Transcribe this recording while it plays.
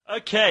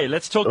Okay,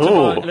 let's talk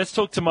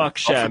to Mark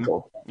Sham.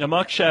 Now,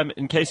 Mark Sham,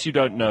 in case you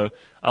don't know,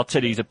 I'll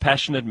tell you, he's a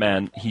passionate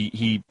man.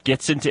 He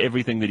gets into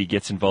everything that he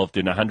gets involved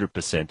in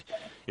 100%.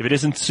 If it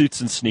isn't suits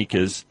and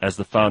sneakers, as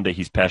the founder,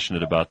 he's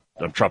passionate about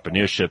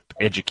entrepreneurship,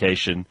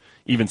 education,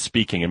 even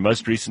speaking. And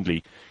most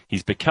recently,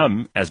 he's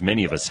become, as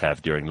many of us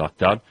have during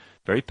lockdown,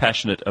 very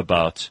passionate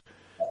about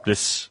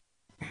this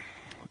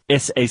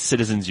SA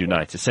Citizens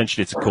Unite.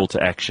 Essentially, it's a call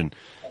to action.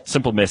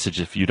 Simple message: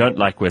 if you don't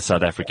like where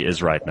South Africa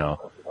is right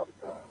now,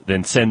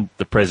 then send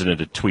the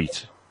president a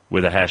tweet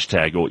with a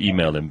hashtag or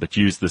email him, but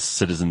use this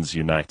Citizens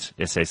Unite,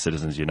 SA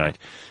Citizens Unite,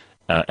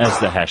 as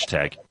the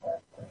hashtag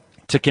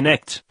to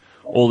connect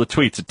all the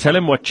tweets and tell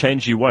him what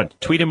change you want.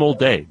 Tweet him all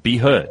day. Be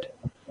heard.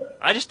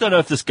 I just don't know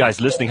if this guy's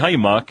listening. Hi,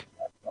 Mark.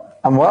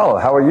 I'm well.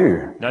 How are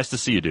you? Nice to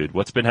see you, dude.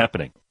 What's been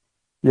happening?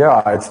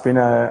 Yeah, it's been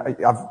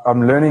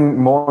I'm learning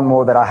more and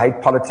more that I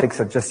hate politics.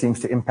 It just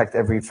seems to impact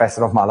every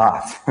facet of my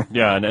life.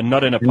 Yeah, and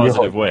not in a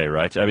positive way,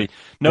 right? I mean,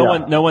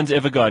 no one's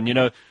ever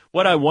gone,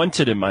 what I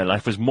wanted in my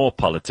life was more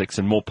politics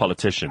and more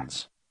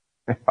politicians.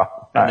 And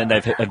then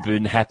they've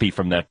been happy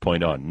from that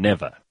point on.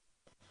 Never.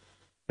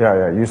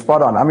 Yeah, you're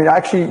spot on. I mean,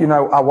 actually,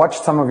 I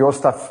watched some of your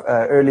stuff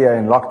earlier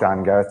in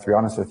lockdown, Gareth, to be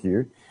honest with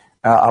you.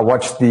 I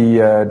watched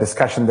the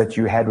discussion that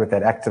you had with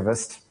that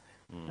activist,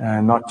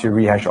 not to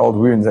rehash old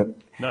wounds.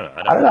 No,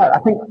 I don't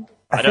know.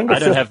 I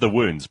don't have the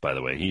wounds, by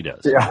the way. He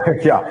does.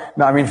 Yeah.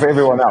 No, I mean, for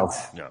everyone else.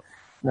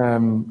 Yeah.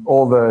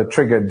 All the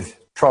triggered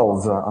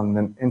trolls on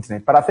the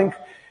internet. But I think,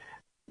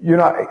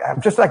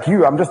 just like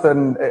you, I'm just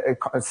a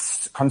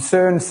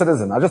concerned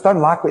citizen. I just don't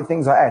like where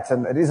things are at.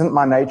 And it isn't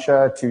my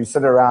nature to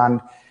sit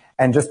around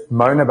and just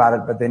moan about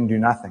it, but then do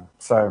nothing.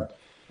 So,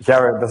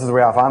 Jared, this is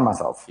where I find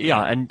myself.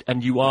 Yeah,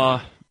 and you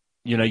are...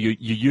 you're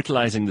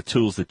utilizing the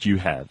tools that you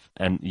have,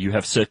 and you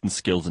have certain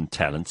skills and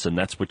talents, and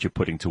that's what you're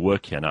putting to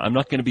work here. Now, I'm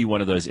not going to be one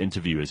of those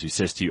interviewers who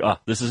says to you,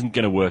 this isn't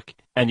going to work,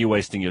 and you're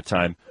wasting your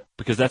time,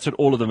 because that's what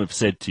all of them have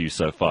said to you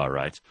so far,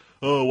 right?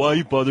 Oh, why are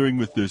you bothering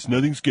with this?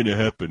 Nothing's going to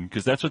happen,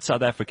 because that's what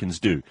South Africans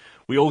do.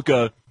 We all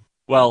go,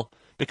 well,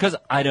 because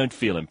I don't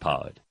feel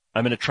empowered,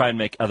 I'm going to try and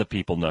make other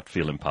people not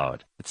feel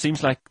empowered. It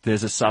seems like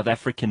there's a South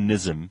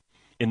Africanism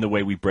in the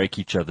way we break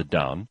each other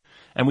down,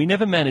 and we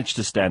never manage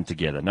to stand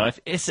together. Now,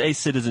 if SA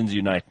Citizens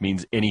Unite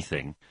means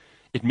anything,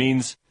 it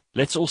means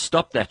let's all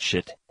stop that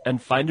shit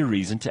and find a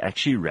reason to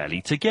actually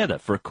rally together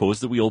for a cause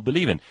that we all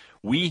believe in.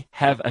 We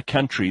have a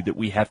country that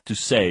we have to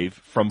save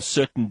from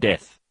certain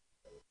death.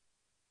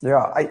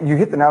 Yeah, you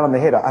hit the nail on the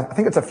head. I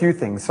think it's a few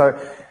things. So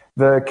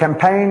the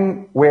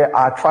campaign where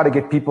I try to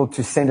get people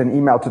to send an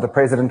email to the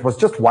president was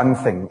just one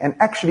thing. And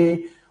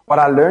actually, what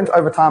I learned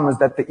over time is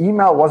that the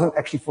email wasn't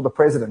actually for the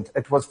president.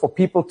 It was for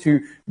people to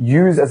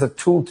use as a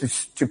tool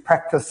to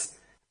practice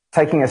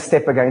taking a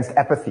step against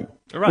apathy.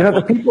 Right.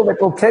 The people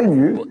that will tell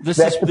you this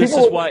that is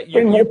why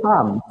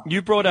time.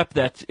 You brought up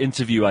that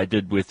interview I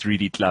did with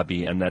Rudi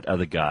Tlabi and that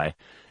other guy.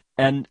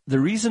 And the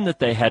reason that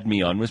they had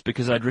me on was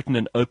because I'd written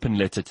an open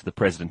letter to the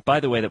president. By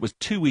the way, that was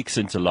 2 weeks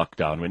into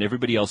lockdown when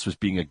everybody else was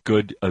being a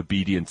good,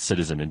 obedient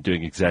citizen and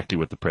doing exactly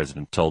what the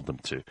president told them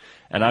to.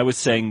 And I was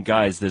saying,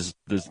 guys, there's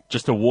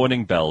just a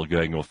warning bell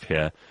going off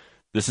here.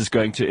 This is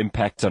going to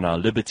impact on our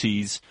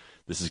liberties.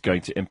 This is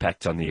going to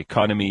impact on the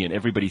economy. And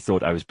everybody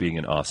thought I was being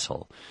an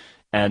asshole.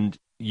 And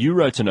you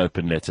wrote an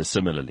open letter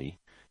similarly.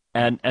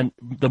 And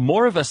the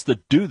more of us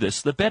that do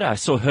this, the better. I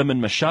saw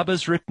Herman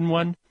Mashaba's written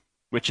one,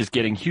 which is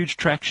getting huge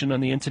traction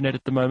on the internet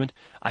at the moment.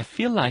 I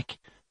feel like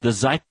the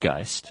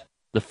zeitgeist,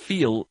 the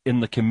feel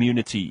in the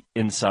community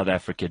in South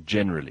Africa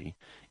generally,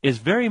 is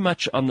very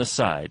much on the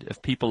side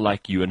of people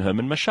like you and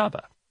Herman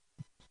Mashaba.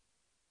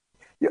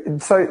 Yeah,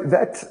 so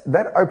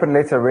that open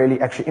letter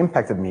really actually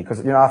impacted me because,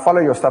 I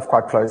follow your stuff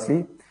quite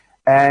closely.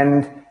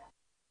 And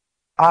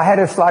I had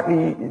a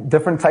slightly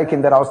different take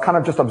in that I was kind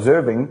of just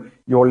observing.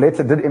 Your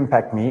letter did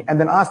impact me. And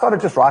then I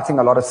started just writing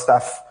a lot of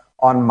stuff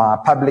on my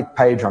public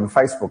page on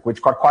Facebook,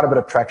 which got quite a bit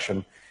of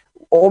traction.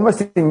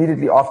 Almost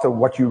immediately after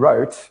what you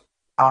wrote,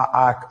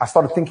 I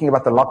started thinking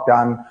about the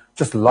lockdown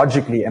just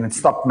logically, and it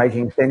stopped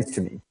making sense to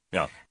me.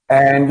 Yeah.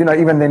 And,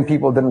 even then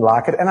people didn't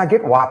like it. And I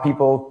get why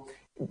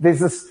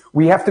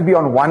we have to be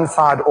on one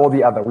side or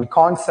the other. We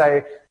can't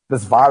say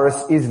this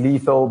virus is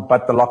lethal,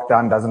 but the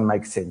lockdown doesn't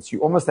make sense. You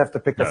almost have to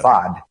pick a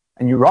side.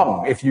 And you're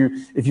wrong. If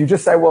you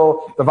just say,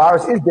 well, the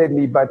virus is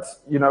deadly, but,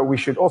 we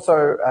should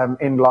also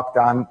end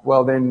lockdown,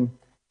 well, then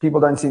people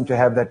don't seem to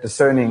have that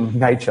discerning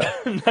nature.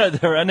 No,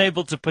 they're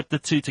unable to put the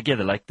two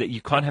together. Like that,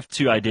 you can't have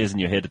two ideas in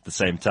your head at the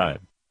same time.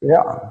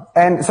 Yeah.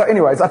 And so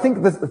anyways, I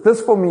think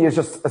this for me is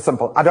just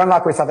simple. I don't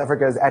like where South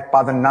Africa is at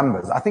by the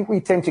numbers. I think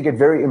we tend to get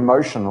very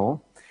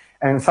emotional.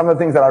 And some of the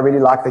things that I really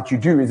like that you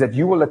do is that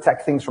you will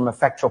attack things from a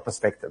factual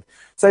perspective.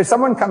 So if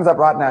someone comes up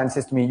right now and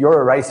says to me,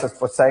 you're a racist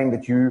for saying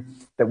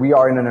that we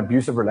are in an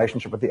abusive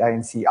relationship with the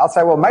ANC, I'll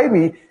say, well,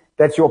 maybe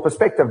that's your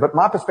perspective, but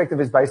my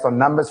perspective is based on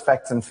numbers,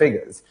 facts, and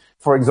figures.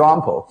 For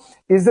example,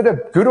 is it a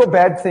good or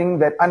bad thing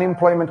that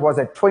unemployment was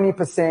at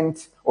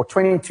 20% or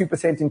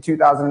 22% in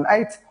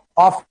 2008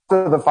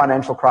 after the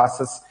financial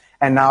crisis,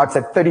 and now it's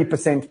at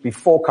 30%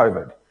 before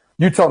COVID?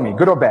 You tell me,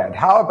 good or bad.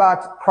 How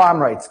about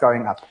crime rates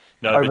going up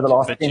over the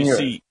last 10 years?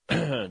 See,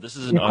 this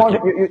is an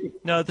argument.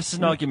 This is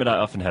an argument I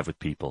often have with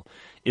people,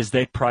 is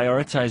they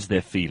prioritize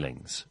their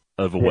feelings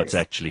over what's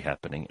actually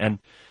happening. And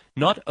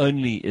not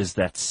only is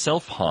that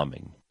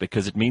self-harming,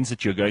 because it means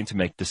that you're going to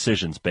make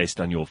decisions based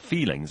on your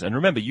feelings. And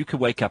remember, you could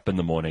wake up in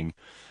the morning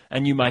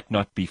and you might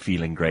not be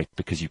feeling great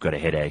because you've got a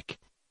headache.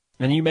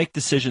 And you make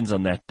decisions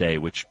on that day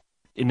which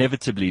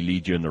inevitably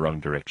lead you in the wrong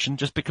direction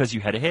just because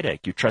you had a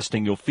headache. You're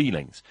trusting your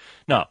feelings.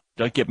 Now,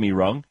 don't get me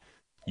wrong.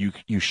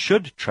 You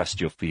should trust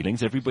your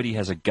feelings. Everybody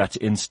has a gut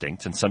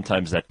instinct, and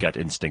sometimes that gut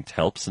instinct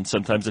helps, and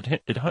sometimes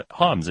it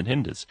harms and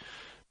hinders.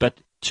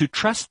 But to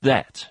trust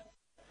that,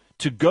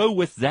 to go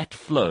with that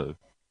flow,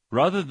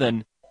 rather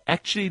than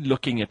actually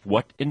looking at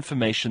what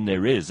information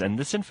there is, and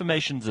this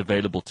information is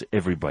available to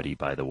everybody,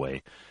 by the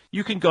way.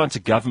 You can go onto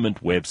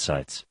government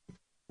websites.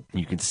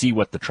 You can see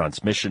what the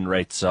transmission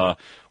rates are,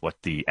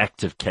 what the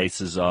active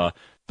cases are,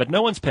 but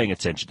no one's paying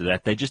attention to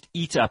that. They just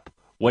eat up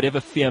whatever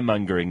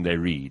fear-mongering they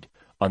read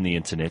on the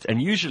internet,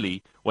 and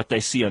usually what they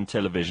see on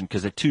television,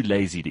 because they're too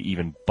lazy to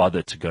even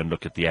bother to go and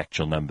look at the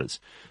actual numbers.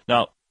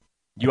 Now,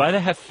 you either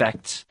have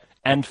facts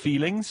and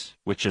feelings,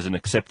 which is an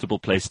acceptable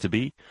place to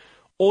be,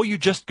 or you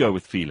just go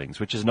with feelings,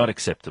 which is not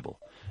acceptable.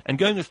 And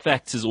going with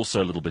facts is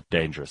also a little bit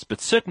dangerous,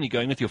 but certainly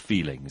going with your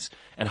feelings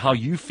and how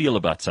you feel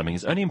about something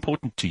is only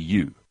important to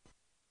you.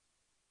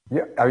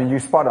 Yeah, I mean,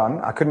 you're spot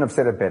on. I couldn't have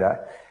said it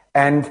better.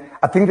 And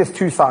I think there's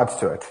two sides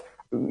to it.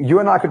 You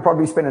and I could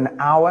probably spend an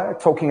hour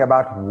talking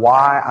about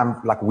why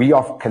we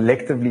are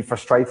collectively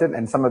frustrated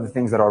and some of the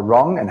things that are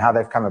wrong and how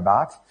they've come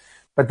about.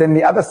 But then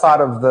the other side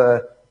of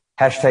the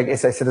hashtag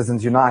SA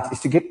Citizens Unite is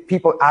to get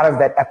people out of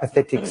that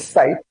apathetic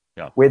state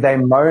where they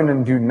moan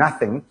and do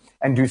nothing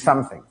and do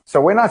something. So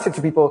when I said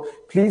to people,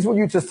 please will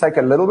you just take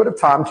a little bit of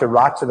time to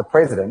write to the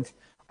president,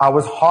 I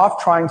was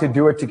half trying to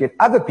do it to get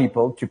other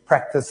people to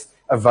practice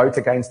a vote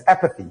against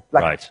apathy.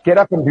 Get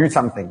up and do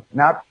something.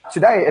 Now,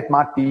 today it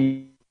might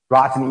be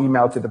write an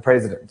email to the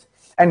president.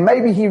 And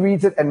maybe he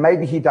reads it and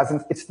maybe he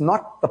doesn't. It's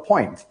not the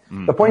point.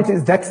 The point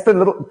is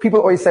people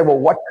always say, well,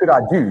 what could I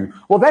do?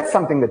 Well, that's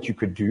something that you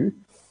could do.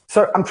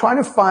 So I'm trying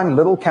to find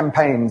little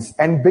campaigns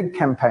and big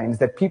campaigns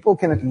that people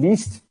can at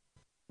least,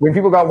 when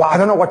people go, well, I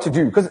don't know what to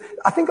do. Because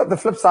I think on the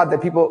flip side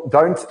that people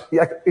don't,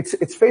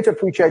 it's fair to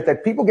appreciate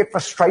that people get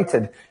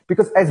frustrated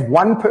because as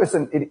one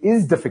person, it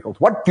is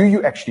difficult. What do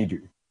you actually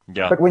do?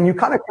 Yeah. But when you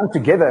kind of come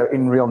together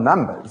in real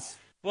numbers,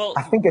 well,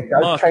 I think it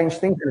does change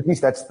things, and at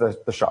least that's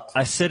the shot.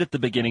 I said at the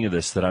beginning of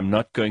this that I'm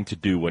not going to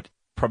do what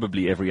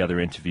probably every other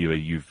interviewer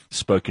you've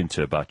spoken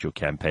to about your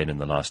campaign in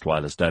the last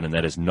while has done, and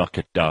that is knock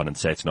it down and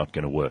say it's not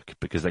going to work,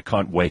 because they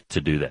can't wait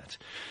to do that.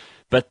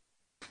 But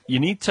you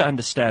need to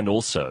understand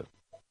also,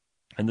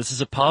 and this is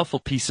a powerful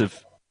piece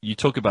of, you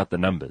talk about the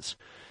numbers,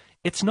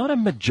 it's not a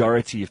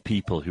majority of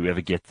people who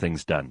ever get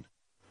things done.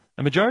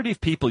 A majority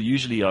of people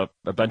usually are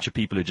a bunch of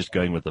people who are just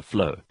going with the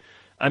flow.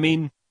 I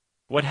mean,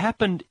 what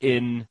happened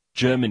in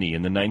Germany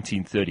in the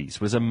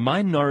 1930s was a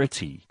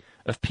minority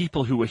of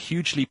people who were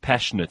hugely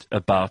passionate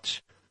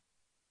about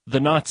the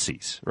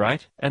Nazis,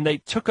 right? And they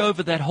took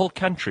over that whole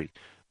country.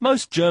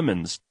 Most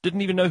Germans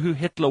didn't even know who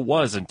Hitler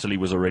was until he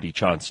was already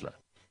chancellor.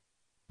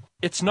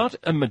 It's not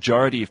a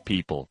majority of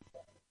people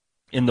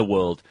in the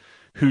world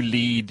who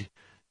lead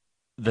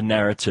the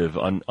narrative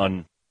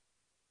on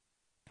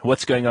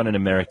what's going on in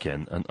America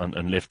and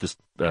leftist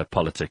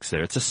politics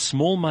there. It's a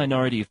small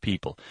minority of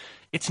people.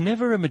 It's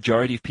never a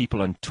majority of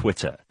people on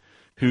Twitter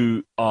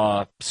who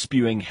are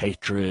spewing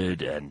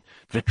hatred and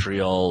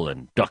vitriol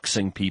and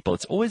doxing people.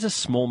 It's always a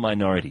small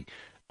minority.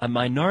 A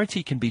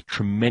minority can be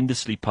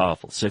tremendously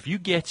powerful. So if you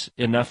get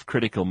enough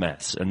critical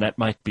mass, and that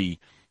might be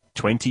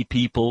 20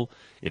 people,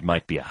 it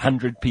might be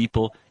 100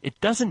 people, it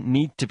doesn't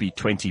need to be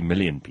 20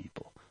 million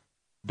people.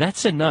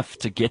 That's enough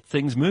to get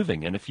things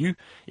moving. And if you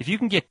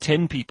can get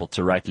 10 people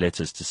to write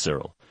letters to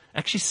Cyril,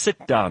 actually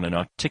sit down and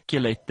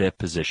articulate their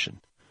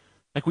position.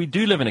 Like, we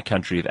do live in a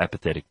country of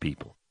apathetic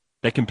people.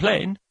 They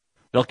complain.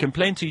 They'll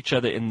complain to each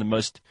other in the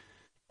most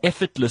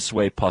effortless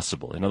way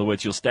possible. In other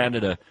words, you'll stand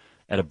at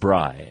a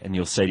braai and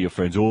you'll say to your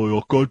friends, oh,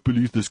 I can't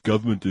believe this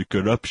government is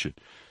corruption.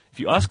 If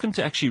you ask them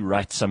to actually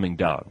write something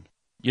down,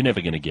 you're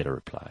never going to get a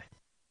reply.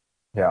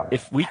 Yeah.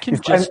 If we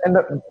can just...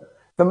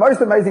 The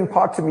most amazing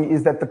part to me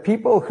is that the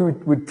people who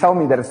would tell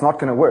me that it's not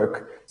going to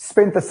work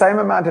spent the same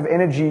amount of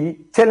energy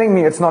telling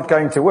me it's not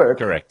going to work.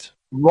 Correct.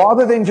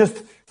 Rather than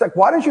it's like,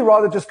 why don't you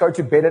rather just go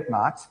to bed at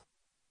night,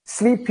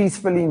 sleep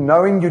peacefully,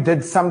 knowing you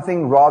did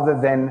something rather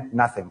than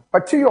nothing?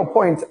 But to your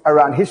point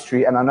around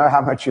history, and I know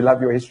how much you love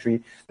your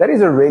history, that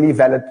is a really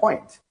valid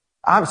point.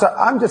 I'm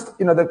just,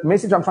 the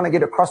message I'm trying to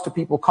get across to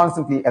people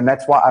constantly, and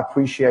that's why I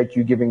appreciate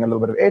you giving a little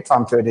bit of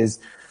airtime to it, is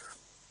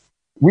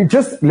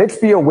let's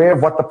be aware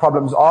of what the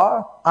problems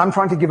are. I'm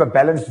trying to give a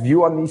balanced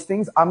view on these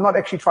things. I'm not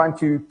actually trying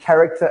to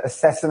character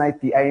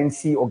assassinate the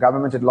ANC or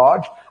government at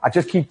large. I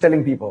just keep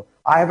telling people,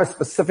 I have a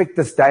specific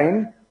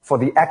disdain for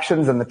the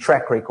actions and the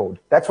track record.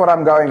 That's what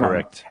I'm going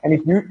Correct. on.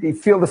 And if you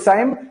feel the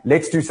same,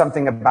 let's do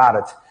something about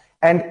it.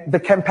 And the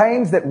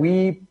campaigns that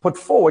we put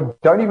forward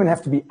don't even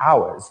have to be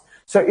ours.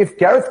 So if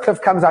Gareth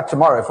Cliff comes out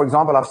tomorrow, for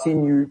example, I've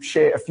seen you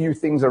share a few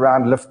things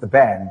around Lift the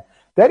Ban.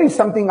 That is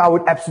something I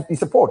would absolutely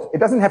support. It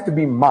doesn't have to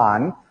be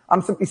mine.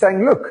 I'm simply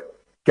saying, look,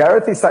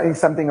 Gareth is saying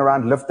something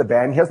around Lift the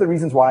Ban. Here's the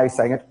reasons why he's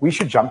saying it. We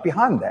should jump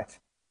behind that.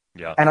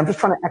 Yeah. And I'm just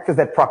trying to act as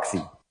that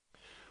proxy.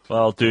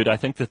 Well, dude, I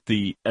think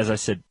that as I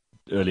said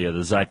earlier,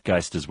 the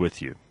zeitgeist is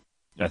with you.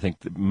 I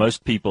think that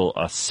most people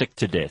are sick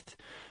to death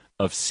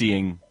of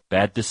seeing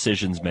bad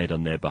decisions made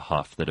on their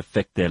behalf that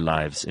affect their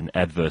lives in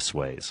adverse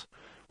ways.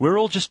 We're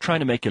all just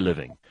trying to make a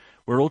living.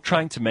 We're all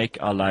trying to make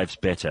our lives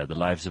better, the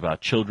lives of our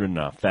children,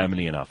 our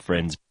family, and our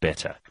friends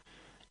better.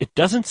 It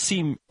doesn't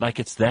seem like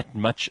it's that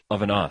much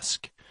of an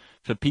ask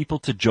for people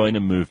to join a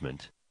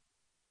movement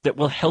that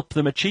will help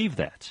them achieve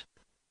that.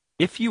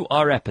 If you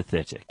are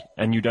apathetic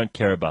and you don't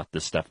care about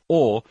this stuff,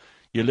 or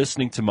you're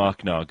listening to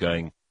Mark now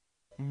going,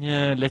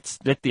 yeah,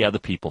 let the other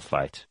people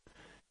fight.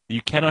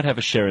 You cannot have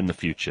a share in the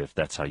future if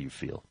that's how you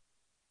feel.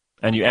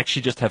 And you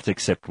actually just have to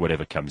accept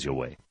whatever comes your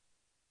way.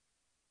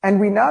 And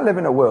we now live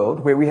in a world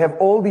where we have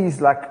all these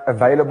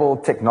available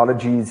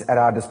technologies at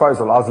our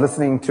disposal. I was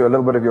listening to a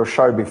little bit of your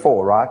show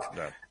before, right?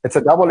 Yeah. It's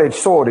a double-edged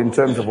sword in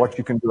terms of what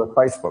you can do with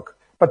Facebook.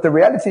 But the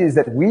reality is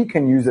that we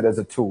can use it as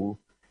a tool.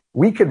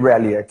 We could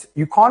rally it.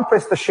 You can't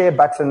press the share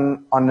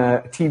button on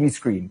a TV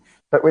screen.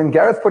 But when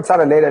Gareth puts out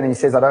a letter and he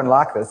says, I don't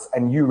like this,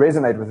 and you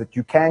resonate with it,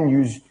 you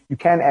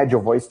can add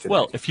your voice to it.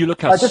 Well, if you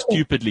look how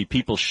stupidly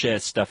people share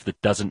stuff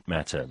that doesn't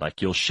matter,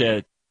 like you'll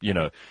share,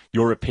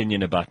 your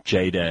opinion about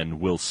Jada and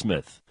Will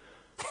Smith.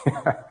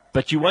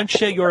 But you won't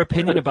share your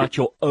opinion about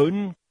your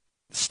own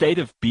state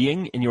of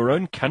being in your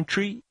own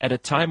country at a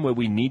time where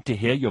we need to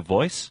hear your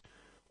voice?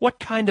 What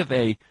kind of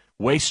a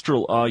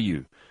wastrel are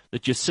you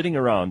that you're sitting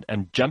around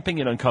and jumping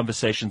in on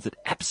conversations that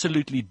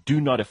absolutely do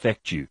not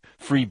affect you?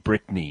 Free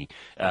Britney,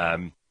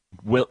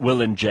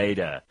 Will and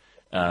Jada,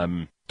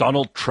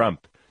 Donald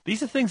Trump.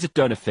 These are things that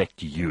don't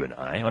affect you and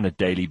I on a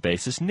daily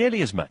basis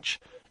nearly as much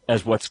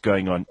as what's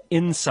going on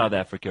in South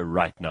Africa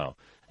right now.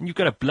 And you've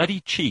got a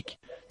bloody cheek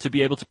to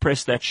be able to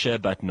press that share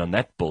button on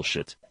that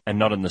bullshit and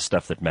not on the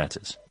stuff that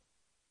matters.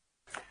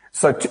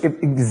 So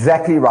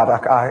exactly right.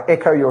 I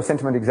echo your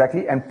sentiment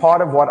exactly. And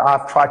part of what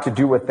I've tried to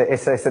do with the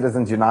SA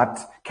Citizens Unite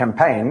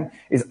campaign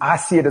is I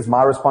see it as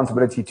my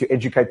responsibility to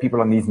educate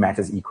people on these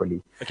matters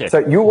equally. Okay. So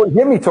you will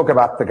hear me talk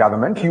about the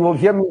government. You will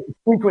hear me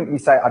frequently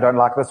say, I don't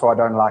like this or I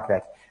don't like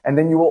that. And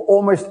then you will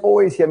almost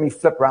always hear me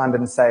flip around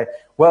and say,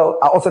 well,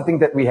 I also think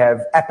that we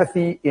have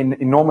apathy in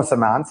enormous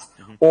amounts,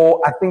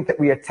 or I think that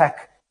we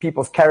attack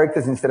people's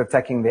characters instead of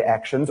attacking their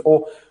actions,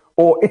 or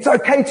it's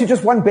okay to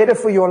just want better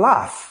for your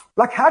life.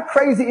 Like, how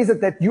crazy is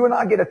it that you and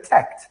I get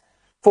attacked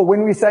for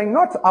when we're saying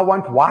not, I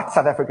want white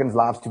South Africans'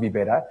 lives to be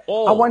better.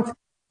 I want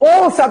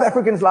all South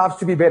Africans' lives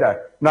to be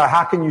better. No,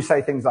 how can you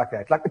say things like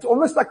that? Like, it's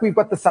almost like we've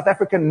got the South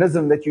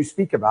Africanism that you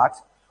speak about.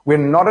 We're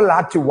not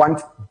allowed to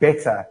want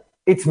better.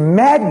 It's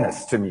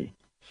madness to me.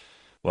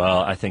 Well,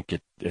 I think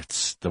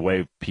it's the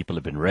way people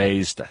have been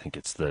raised. I think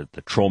it's the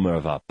trauma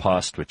of our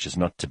past, which is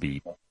not to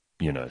be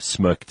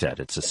smirked at.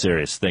 It's a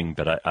serious thing.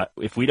 But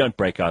if we don't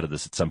break out of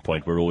this at some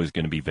point, we're always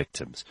going to be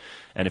victims.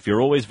 And if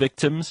you're always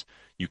victims,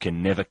 you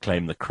can never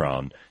claim the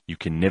crown. You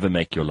can never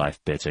make your life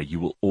better. You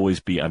will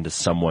always be under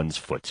someone's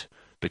foot.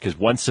 Because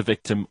once a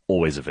victim,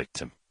 always a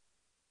victim.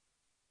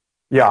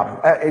 Yeah,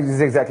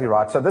 it's exactly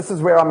right. So this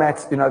is where I'm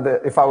at.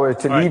 If I were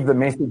to leave the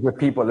message with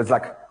people, it's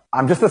like,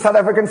 I'm just a South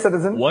African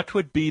citizen. What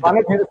would be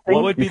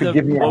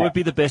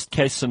the best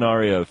case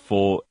scenario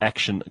for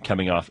action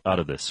coming out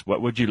of this?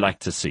 What would you like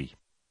to see?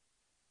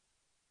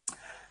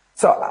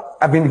 So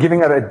I've been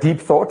giving it a deep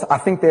thought. I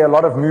think there are a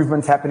lot of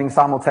movements happening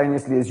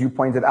simultaneously, as you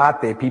pointed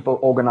out. There are people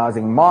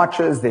organizing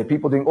marches. There are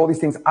people doing all these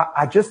things.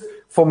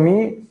 For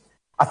me,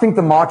 I think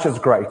the march is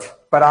great,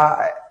 but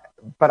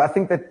I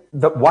think that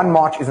the one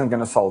march isn't going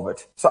to solve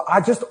it. So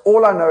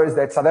all I know is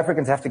that South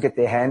Africans have to get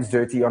their hands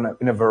dirty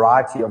in a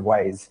variety of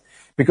ways.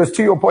 Because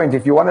to your point,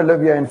 if you want to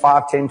live here in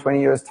 5, 10,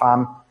 20 years'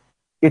 time,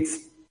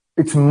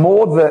 it's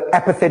more the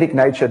apathetic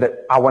nature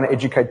that I want to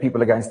educate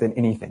people against than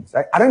anything.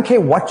 So I don't care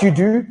what you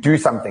do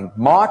something.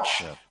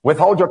 March,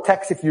 withhold your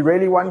tax if you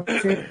really want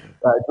to,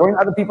 join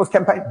other people's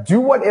campaign, do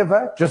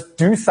whatever, just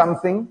do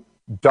something,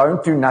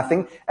 don't do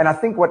nothing. And I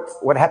think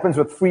what happens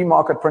with free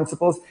market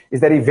principles is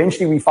that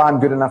eventually we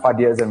find good enough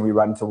ideas and we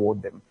run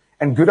toward them.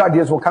 And good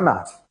ideas will come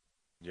out.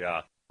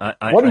 Yeah.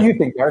 What do you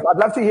think, Gareth? I'd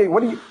love to hear.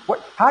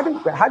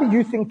 How do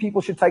you think people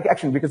should take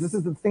action? Because this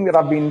is the thing that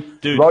I've been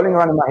rolling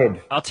around in my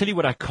head. I'll tell you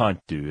what I can't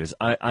do is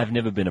I've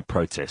never been a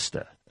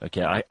protester.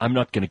 Okay, I'm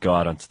not going to go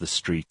out onto the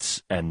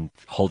streets and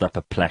hold up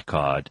a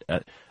placard.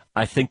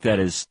 I think that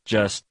is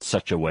just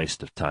such a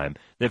waste of time.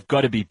 There've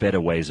got to be better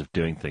ways of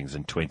doing things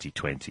in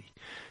 2020,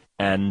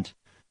 and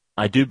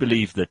I do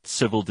believe that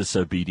civil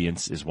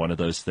disobedience is one of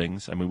those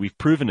things. I mean, we've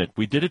proven it.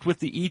 We did it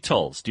with the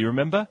e-tolls. Do you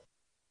remember?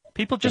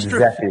 People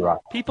right.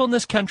 People in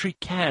this country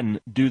can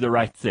do the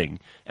right thing,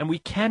 and we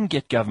can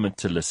get government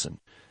to listen.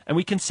 And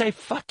we can say,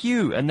 fuck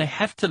you, and they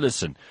have to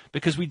listen,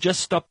 because we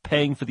just stopped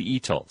paying for the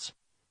e-tolls.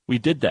 We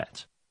did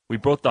that. We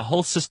brought the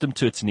whole system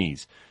to its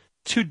knees.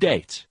 To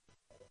date,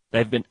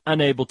 They've been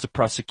unable to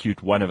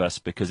prosecute one of us,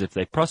 because if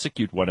they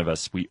prosecute one of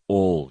us, we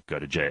all go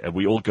to jail.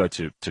 We all go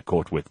to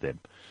court with them.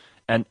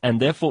 And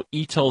therefore,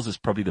 e-tolls is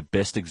probably the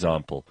best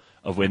example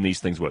of when these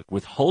things work.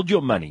 Withhold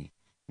your money,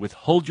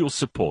 withhold your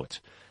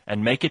support,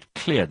 and make it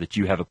clear that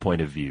you have a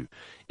point of view.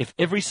 If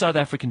every South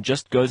African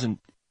just goes in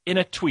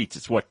a tweet,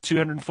 it's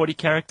 240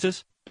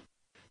 characters?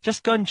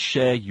 Just go and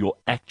share your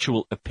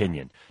actual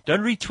opinion. Don't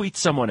retweet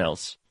someone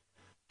else.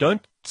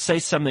 Don't say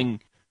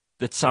something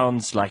that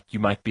sounds like you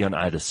might be on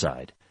either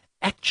side.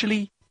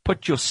 Actually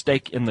put your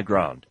stake in the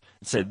ground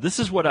and say, this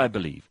is what I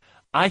believe.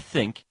 I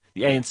think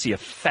the ANC are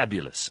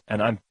fabulous,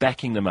 and I'm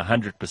backing them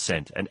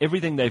 100%. And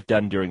everything they've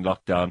done during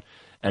lockdown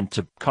and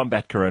to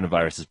combat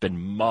coronavirus has been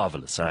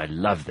marvelous, and I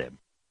love them.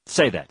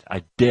 Say that.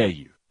 I dare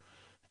you.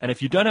 And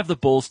if you don't have the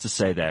balls to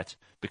say that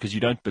because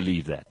you don't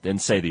believe that, then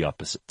say the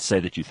opposite. Say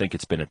that you think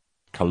it's been a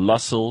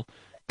colossal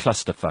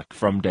clusterfuck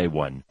from day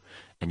one,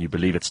 and you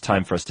believe it's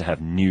time for us to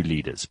have new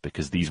leaders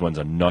because these ones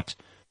are not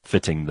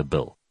fitting the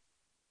bill.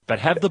 But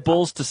have the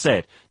balls to say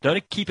it.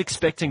 Don't keep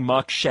expecting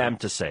Mark Sham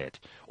to say it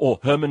or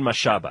Herman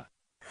Mashaba.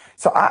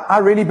 So I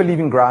really believe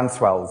in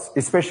groundswells,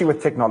 especially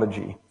with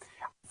technology.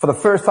 For the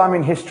first time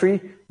in history,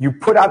 you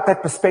put out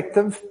that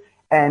perspective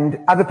and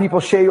other people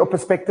share your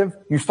perspective.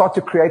 You start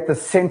to create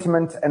this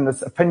sentiment and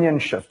this opinion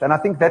shift. And I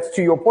think that's,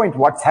 to your point,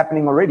 what's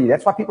happening already.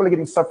 That's why people are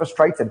getting so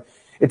frustrated.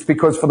 It's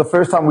because for the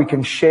first time we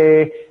can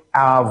share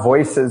our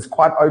voices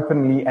quite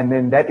openly, and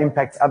then that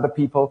impacts other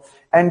people.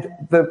 And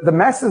the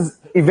masses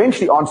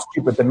eventually aren't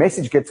stupid. The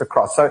message gets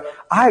across. So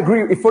I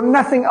agree. If for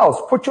nothing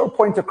else, put your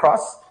point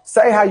across,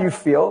 say how you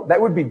feel.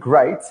 That would be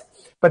great.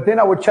 But then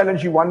I would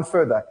challenge you one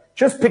further.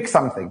 Just pick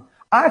something.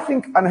 I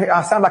think, and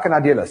I sound like an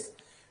idealist,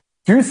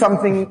 do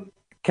something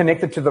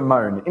connected to the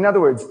moan. In other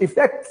words, if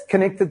that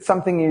connected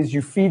something is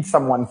you feed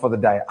someone for the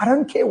day, I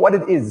don't care what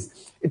it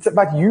is. It's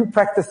about you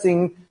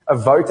practicing a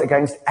vote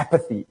against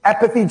apathy.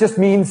 Apathy just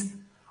means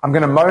I'm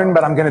going to moan,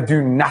 but I'm going to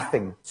do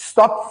nothing.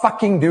 Stop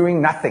fucking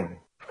doing nothing.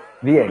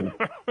 The end.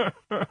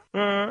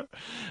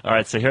 All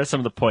right, so here are some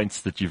of the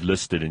points that you've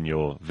listed in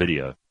your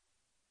video.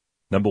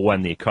 Number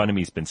one, the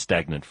economy's been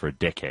stagnant for a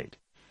decade.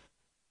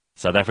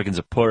 South Africans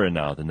are poorer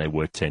now than they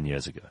were 10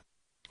 years ago.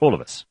 All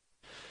of us.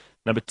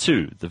 Number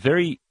two, the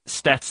very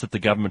stats that the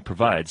government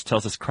provides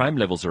tells us crime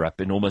levels are up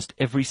in almost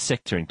every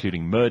sector,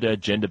 including murder,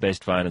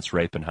 gender-based violence,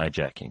 rape, and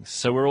hijackings.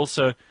 So we're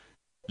also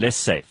less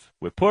safe.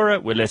 We're poorer,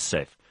 we're less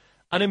safe.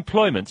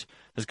 Unemployment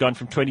has gone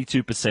from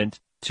 22%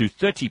 to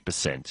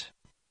 30%.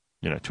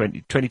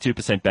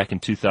 22% back in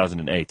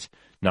 2008.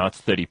 Now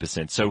it's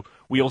 30%. So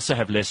we also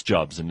have less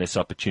jobs and less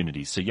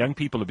opportunities. So young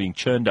people are being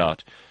churned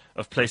out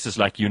of places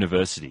like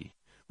university,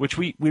 which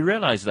we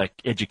realize like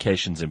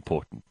education's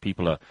important.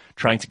 People are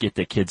trying to get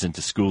their kids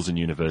into schools and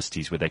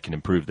universities where they can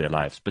improve their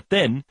lives. But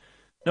then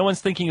no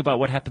one's thinking about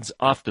what happens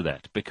after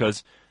that,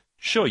 because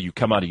sure, you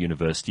come out of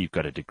university, you've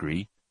got a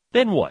degree.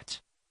 Then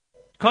what?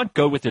 You can't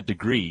go with a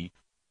degree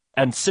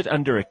and sit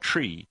under a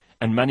tree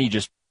and money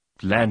just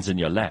lands in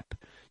your lap.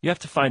 You have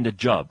to find a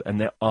job,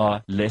 and there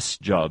are less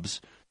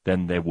jobs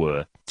than there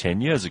were 10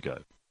 years ago.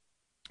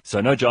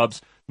 So no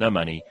jobs, no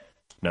money,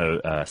 no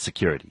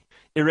security.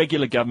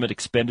 Irregular government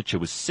expenditure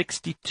was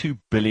 62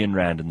 billion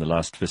rand in the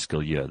last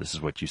fiscal year. This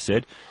is what you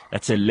said.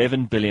 That's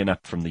 11 billion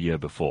up from the year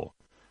before.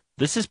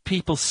 This is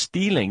people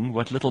stealing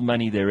what little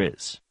money there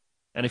is.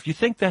 And if you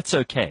think that's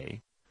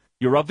okay,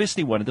 you're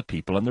obviously one of the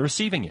people on the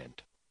receiving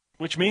end,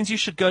 which means you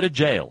should go to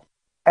jail.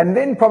 And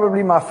then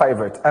probably my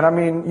favorite, and I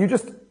mean,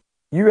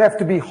 you have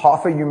to be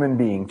half a human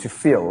being to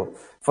feel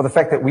for the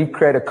fact that we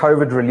create a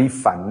COVID relief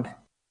fund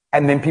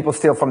and then people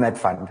steal from that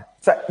fund.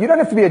 So you don't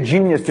have to be a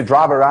genius to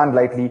drive around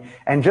lately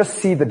and just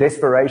see the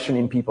desperation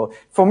in people.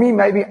 For me,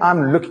 maybe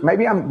I'm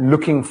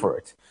looking for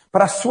it.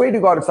 But I swear to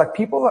God, it's like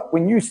people,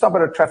 when you stop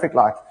at a traffic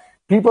light,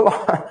 people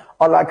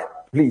are like,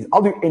 please,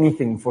 I'll do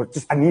anything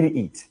I need to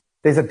eat.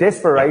 There's a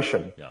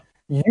desperation. Yeah.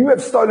 You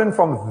have stolen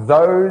from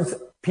those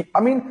people.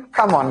 I mean,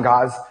 come on,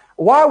 guys.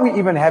 Why are we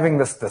even having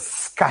this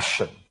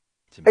discussion?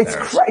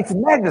 It's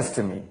madness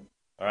to me.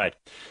 All right.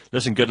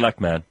 Listen, good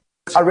luck, man.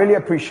 I really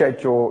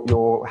appreciate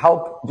your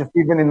help, just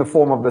even in the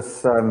form of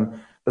this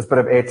bit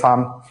of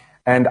airtime.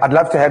 And I'd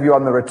love to have you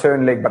on the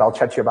return leg, but I'll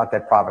chat to you about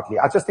that privately.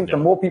 I just think the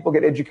more people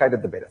get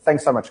educated, the better.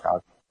 Thanks so much,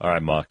 guys. All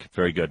right, Mark.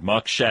 Very good.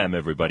 Mark Sham,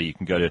 everybody. You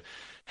can go to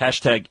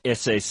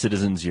 #SA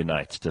Citizens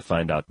Unite to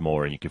find out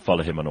more, and you can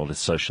follow him on all his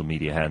social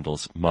media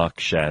handles. Mark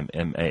Sham,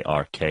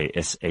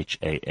 MarkSham.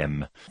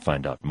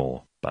 Find out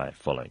more by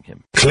following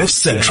him.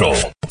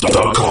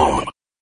 CliffCentral.com